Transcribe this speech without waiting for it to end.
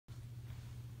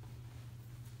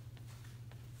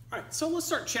All right, so let's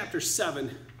start chapter 7,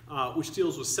 which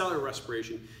deals with cellular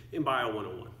respiration in Bio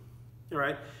 101. All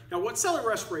right, now what cellular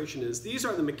respiration is, these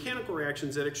are the mechanical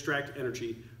reactions that extract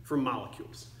energy from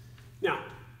molecules. Now,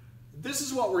 this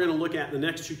is what we're going to look at in the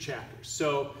next two chapters.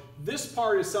 So this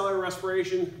part is cellular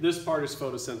respiration, this part is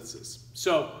photosynthesis.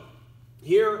 So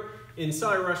here in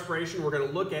cellular respiration, we're going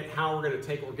to look at how we're going to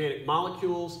take organic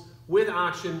molecules with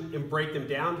oxygen and break them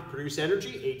down to produce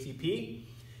energy, ATP.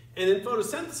 And in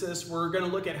photosynthesis, we're going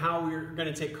to look at how we're going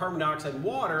to take carbon dioxide and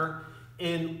water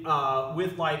and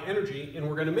with light energy, and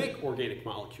we're going to make organic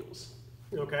molecules.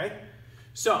 Okay?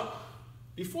 So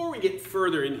before we get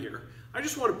further in here, I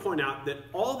just want to point out that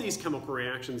all these chemical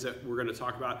reactions that we're going to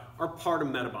talk about are part of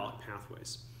metabolic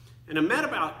pathways. And a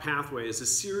metabolic pathway is a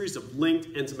series of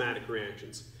linked enzymatic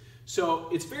reactions. So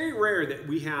it's very rare that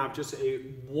we have just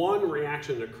one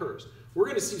reaction that occurs. We're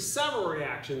going to see several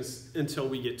reactions until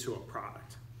we get to a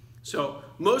product. So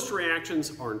most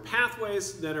reactions are in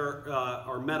pathways that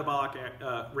are metabolic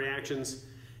reactions,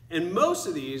 and most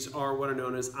of these are what are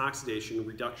known as oxidation and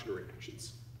reduction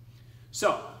reactions.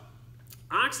 So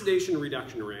oxidation and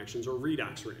reduction reactions, or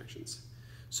redox reactions.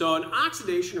 So an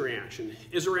oxidation reaction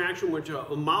is a reaction in which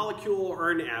a molecule or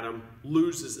an atom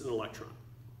loses an electron.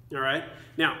 All right?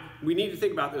 Now, we need to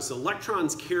think about this.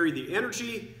 Electrons carry the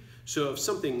energy, so if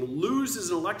something loses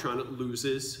an electron, it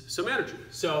loses some energy.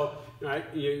 So, right,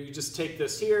 you just take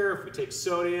this here. If we take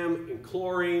sodium and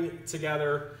chlorine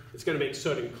together, it's going to make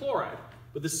sodium chloride.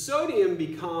 But the sodium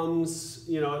becomes,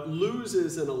 it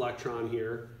loses an electron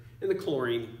here, and the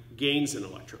chlorine gains an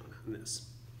electron in this.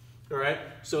 All right,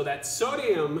 so that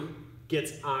sodium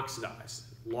gets oxidized,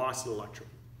 lost an electron.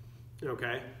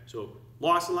 Okay, so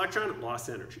lost an electron, lost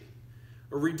energy.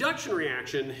 A reduction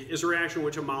reaction is a reaction in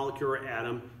which a molecule or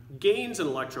atom gains an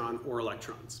electron or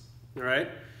electrons. All right,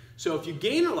 so if you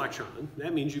gain an electron,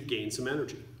 that means you've gained some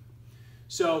energy.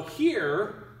 So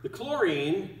here, the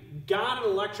chlorine got an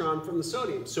electron from the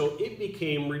sodium, so it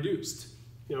became reduced.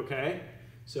 Okay,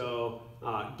 so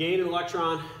gain an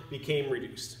electron, became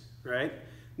reduced, right?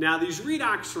 Now these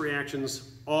redox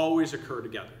reactions always occur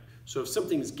together. So if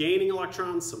something's gaining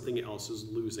electrons, something else is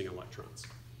losing electrons.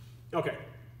 Okay,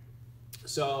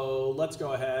 so let's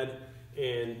go ahead,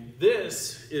 and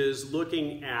this is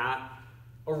looking at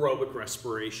aerobic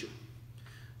respiration.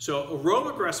 So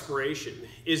aerobic respiration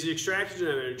is the extraction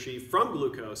of energy from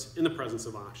glucose in the presence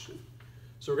of oxygen.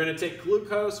 So we're going to take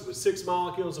glucose with 6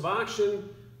 molecules of oxygen,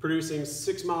 producing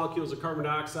 6 molecules of carbon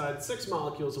dioxide, 6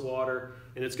 molecules of water,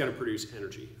 and it's going to produce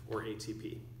energy, or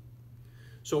ATP.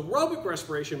 So aerobic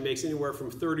respiration makes anywhere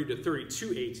from 30 to 32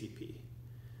 ATP.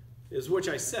 As which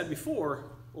I said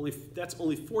before, that's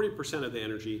only 40% of the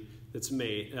energy that's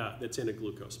made that's in a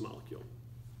glucose molecule.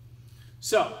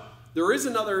 So there is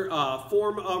another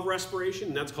form of respiration,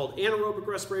 and that's called anaerobic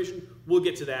respiration. We'll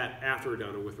get to that after we're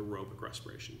done with aerobic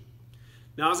respiration.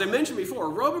 Now, as I mentioned before,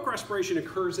 aerobic respiration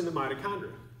occurs in the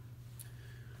mitochondria.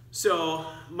 So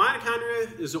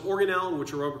mitochondria is an organelle in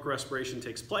which aerobic respiration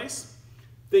takes place.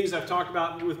 Things I've talked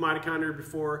about with mitochondria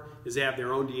before is they have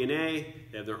their own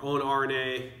DNA, they have their own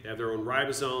RNA, they have their own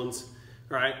ribosomes,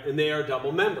 right? And they are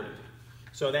double membrane.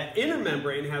 So that inner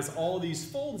membrane has all these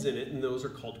folds in it, and those are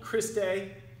called cristae,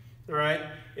 all right?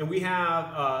 And we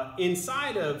have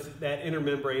inside of that inner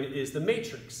membrane is the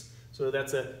matrix. So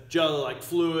that's a gel-like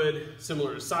fluid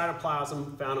similar to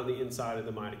cytoplasm found on the inside of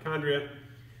the mitochondria.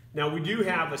 Now we do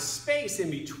have a space in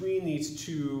between these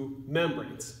two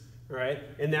membranes, all right?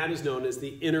 And that is known as the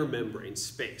inner membrane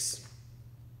space,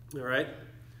 all right?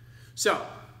 So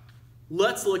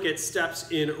let's look at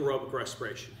steps in aerobic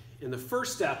respiration. And the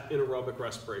first step in aerobic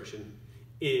respiration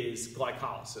is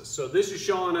glycolysis. So this is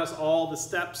showing us all the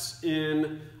steps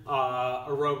in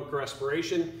aerobic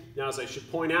respiration. Now, as I should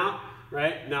point out,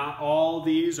 right, not all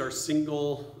these are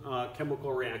single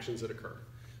chemical reactions that occur.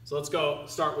 So let's go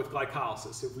start with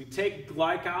glycolysis. If we take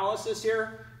glycolysis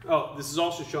here, this is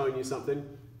also showing you something.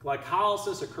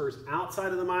 Glycolysis occurs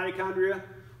outside of the mitochondria.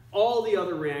 All the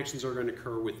other reactions are going to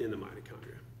occur within the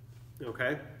mitochondria.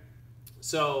 Okay?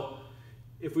 So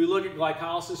if we look at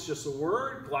glycolysis, just a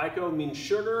word, glyco means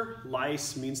sugar,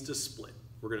 lyse means to split.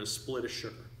 We're going to split a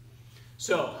sugar.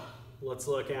 So let's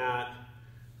look at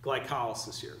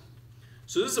glycolysis here.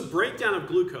 So this is a breakdown of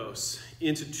glucose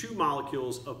into 2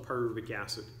 molecules of pyruvic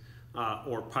acid,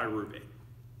 or pyruvate,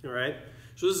 all right?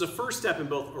 So this is the first step in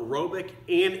both aerobic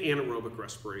and anaerobic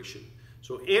respiration.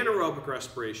 So anaerobic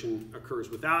respiration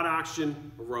occurs without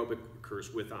oxygen, aerobic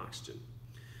occurs with oxygen.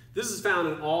 This is found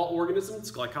in all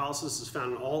organisms. Glycolysis is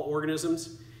found in all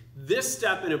organisms. This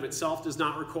step in of itself does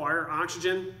not require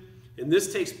oxygen, and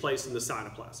this takes place in the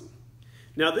cytoplasm.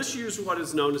 Now this uses what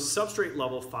is known as substrate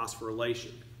level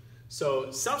phosphorylation. So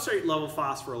substrate level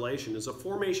phosphorylation is a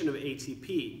formation of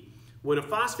ATP when a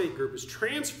phosphate group is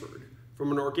transferred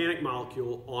from an organic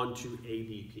molecule onto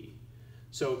ADP.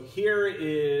 So here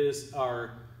is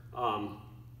our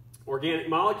organic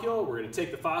molecule. We're going to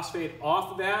take the phosphate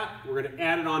off of that. We're going to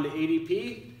add it onto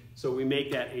ADP, so we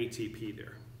make that ATP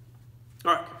there.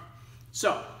 All right,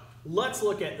 so let's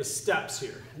look at the steps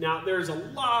here. Now, there's a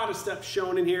lot of steps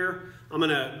shown in here. I'm going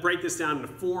to break this down into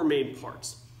 4 main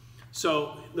parts.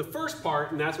 So the first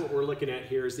part, and that's what we're looking at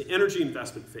here, is the energy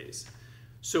investment phase.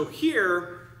 So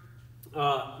here,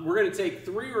 we're going to take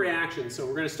 3 reactions. So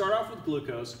we're going to start off with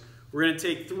glucose. We're going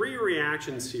to take 3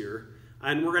 reactions here,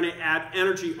 and we're going to add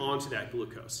energy onto that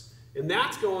glucose. And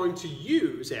that's going to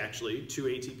use, actually, 2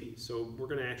 ATP. So we're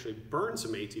going to actually burn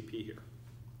some ATP here.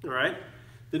 All right?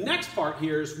 The next part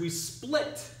here is we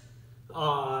split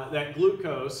that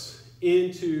glucose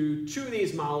into 2 of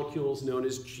these molecules known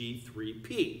as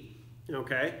G3P.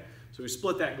 Okay? So we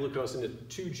split that glucose into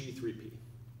 2 G3P.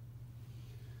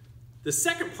 The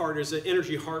second part is the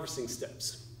energy harvesting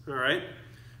steps. All right?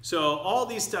 So all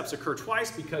these steps occur twice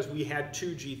because we had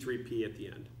 2 G3P at the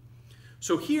end.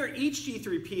 So here, each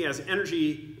G3P has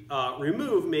energy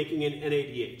removed, making an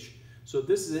NADH. So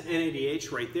this is an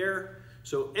NADH right there.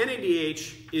 So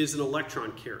NADH is an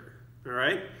electron carrier, all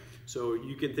right? So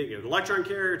you can think of an electron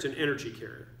carrier, it's an energy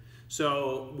carrier.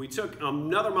 So we took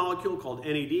another molecule called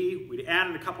NAD, we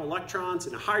added a couple electrons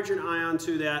and a hydrogen ion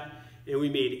to that, and we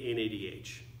made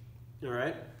NADH, all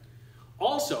right?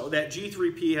 Also, that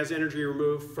G3P has energy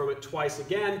removed from it twice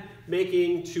again,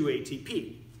 making 2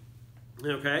 ATP,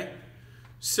 okay?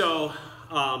 So,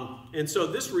 and so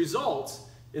this results,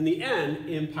 in the end,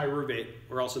 in pyruvate,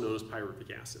 or also known as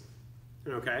pyruvic acid,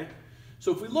 okay?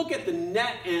 So if we look at the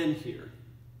net end here,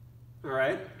 all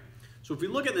right? So if we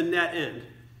look at the net end,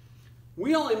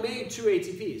 we only made 2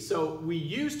 ATP. So we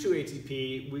used 2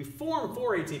 ATP, we formed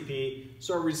 4 ATP,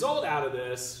 so our result out of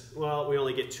this, well, we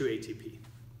only get 2 ATP.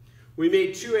 We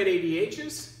made 2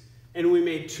 NADHs, and we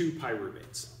made 2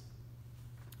 pyruvates,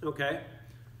 okay?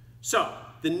 So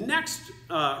the next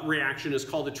reaction is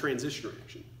called a transition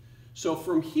reaction. So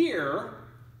from here,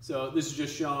 so this is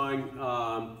just showing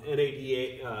NAD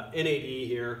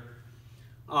here.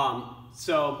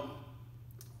 So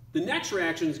the next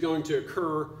reaction is going to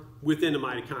occur within the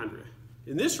mitochondria.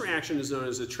 And this reaction is known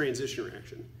as a transition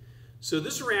reaction. So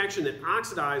this is a reaction that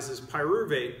oxidizes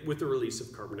pyruvate with the release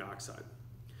of carbon dioxide.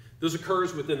 This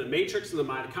occurs within the matrix of the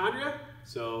mitochondria.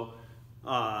 So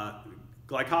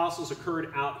glycolysis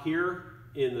occurred out here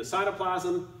in the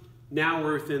cytoplasm. Now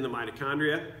we're within the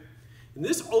mitochondria. And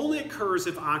this only occurs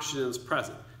if oxygen is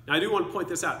present. Now I do want to point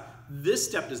this out. This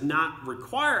step does not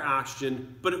require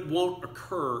oxygen, but it won't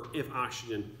occur if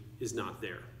oxygen is not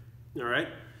there. All right?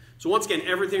 So once again,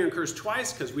 everything occurs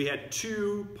twice because we had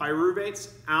 2 pyruvates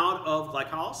out of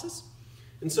glycolysis.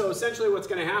 And so essentially what's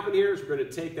going to happen here is we're going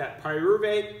to take that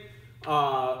pyruvate,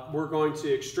 we're going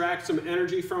to extract some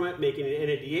energy from it, making an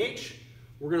NADH.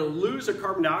 We're going to lose a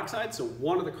carbon dioxide, so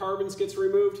one of the carbons gets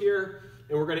removed here,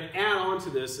 and we're going to add on to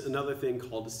this another thing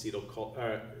called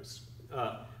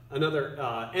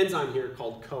another enzyme here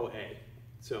called CoA.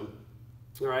 So,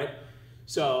 all right.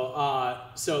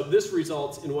 So this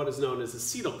results in what is known as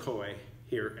acetyl-CoA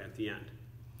here at the end.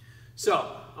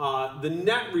 So the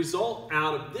net result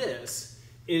out of this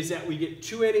is that we get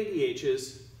 2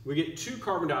 NADHs, we get 2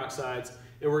 carbon dioxides,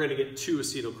 and we're going to get 2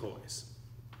 acetyl-CoAs.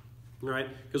 All right?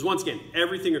 Because once again,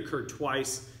 everything occurred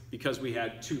twice because we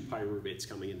had 2 pyruvates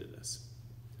coming into this.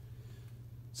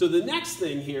 So the next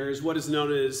thing here is what is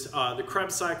known as the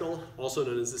Krebs cycle, also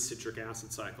known as the citric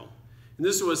acid cycle. And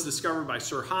this was discovered by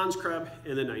Sir Hans Krebs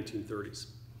in the 1930s.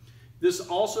 This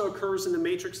also occurs in the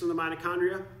matrix of the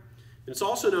mitochondria. And it's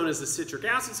also known as the citric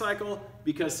acid cycle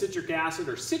because citric acid,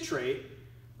 or citrate,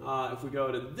 if we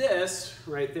go to this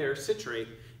right there, citrate,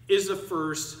 is the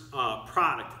first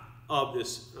product of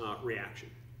this reaction.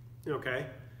 Okay?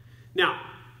 Now,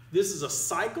 this is a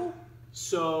cycle.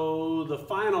 So the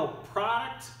final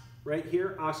product right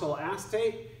here,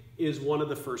 oxaloacetate, is one of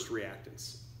the first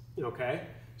reactants. Okay?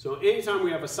 So anytime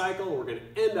we have a cycle, we're going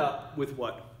to end up with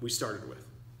what we started with.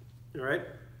 All right?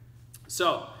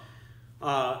 So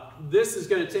this is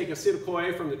going to take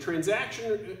acetyl-CoA from the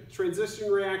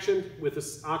transition reaction with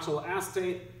this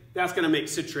oxaloacetate. That's going to make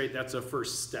citrate. That's the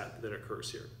first step that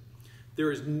occurs here.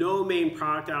 There is no main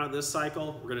product out of this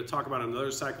cycle. We're going to talk about another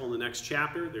cycle in the next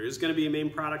chapter. There is going to be a main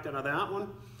product out of that one.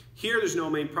 Here, there's no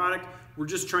main product. We're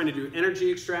just trying to do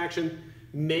energy extraction,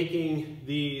 making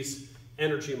these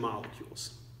energy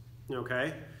molecules.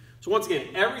 Okay? So once again,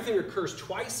 everything occurs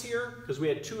twice here because we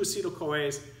had 2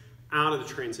 acetyl-CoAs out of the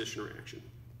transition reaction.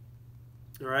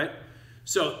 All right?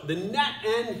 So the net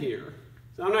end here,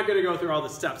 so I'm not going to go through all the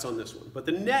steps on this one, but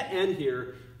the net end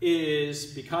here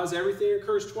is, because everything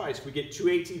occurs twice, we get 2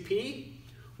 ATP,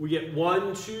 we get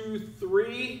 1, 2,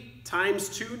 3 times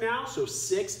 2 now, so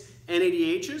 6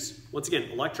 NADHs. Once again,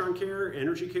 electron carrier,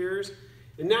 energy carriers.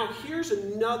 And now here's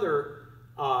another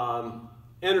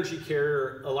energy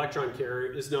carrier, electron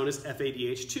carrier, is known as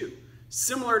FADH2.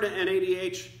 Similar to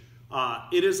NADH,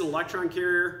 it is an electron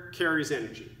carrier, carries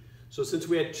energy. So since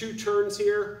we had 2 turns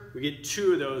here, we get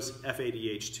 2 of those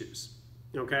FADH2s.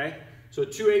 Okay? So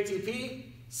 2 ATP,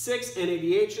 6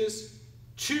 NADHs,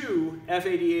 2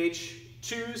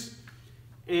 FADH2s,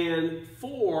 and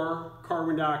 4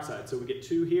 carbon dioxide. So we get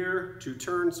 2 here, 2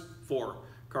 turns, 4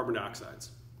 carbon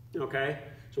dioxides. Okay?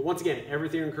 So once again,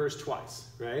 everything occurs twice,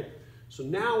 right? So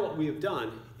now what we have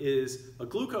done is a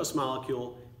glucose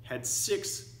molecule had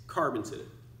 6 carbons in it.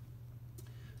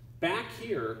 Back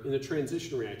here in the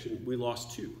transition reaction, we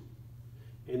lost 2.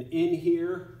 And in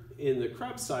here, in the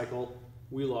Krebs cycle,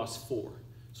 we lost 4.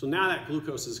 So now that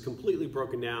glucose is completely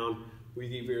broken down.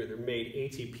 We've either made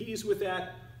ATPs with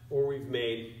that, or we've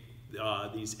made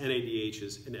these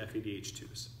NADHs and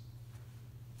FADH2s.